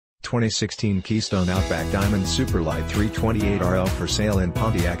2016 Keystone Outback Diamond Super-Lite 328RL for sale in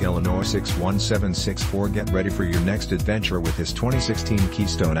Pontiac, Illinois 61764. Get ready for your next adventure with this 2016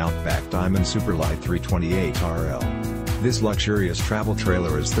 Keystone Outback Diamond Super-Lite 328RL. This luxurious travel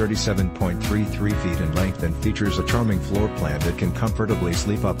trailer is 37.33 feet in length and features a charming floor plan that can comfortably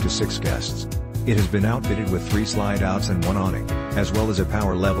sleep up to 6 guests. It has been outfitted with 3 slide-outs and 1 awning, as well as a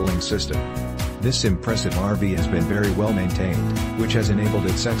power leveling system. This impressive RV has been very well maintained, which has enabled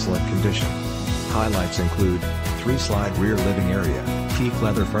its excellent condition. Highlights include 3-slide rear living area, teak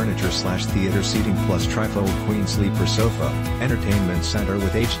leather furniture/theater seating plus trifold queen sleeper sofa, entertainment center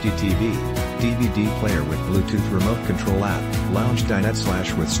with HD TV, DVD player with Bluetooth remote control app, lounge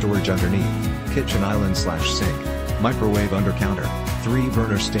dinette/with storage underneath, kitchen island/sink, microwave under counter,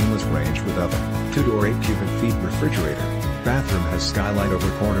 3-burner stainless range with oven, 2-door 8 cubic feet refrigerator. Bathroom has skylight over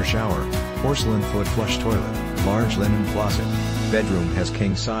corner shower, porcelain foot flush toilet, large linen closet. Bedroom has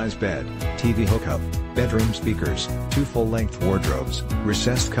king-size bed, TV hookup, bedroom speakers, 2 full-length wardrobes,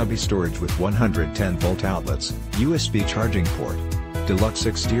 recessed cubby storage with 110-volt outlets, USB charging port. Deluxe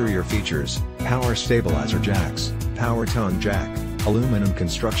exterior features, power stabilizer jacks, power tongue jack, aluminum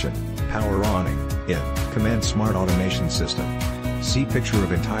construction, power awning, command smart automation system. See picture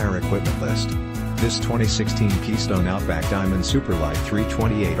of entire equipment list. This 2016 Keystone Outback Diamond Super-Lite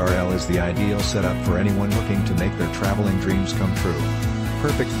 328RL is the ideal setup for anyone looking to make their traveling dreams come true.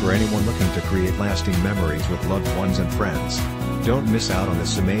 Perfect for anyone looking to create lasting memories with loved ones and friends. Don't miss out on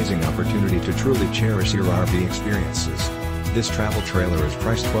this amazing opportunity to truly cherish your RV experiences. This travel trailer is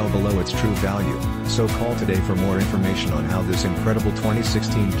priced well below its true value, so call today for more information on how this incredible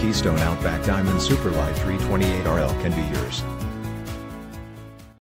 2016 Keystone Outback Diamond Super-Lite 328RL can be yours.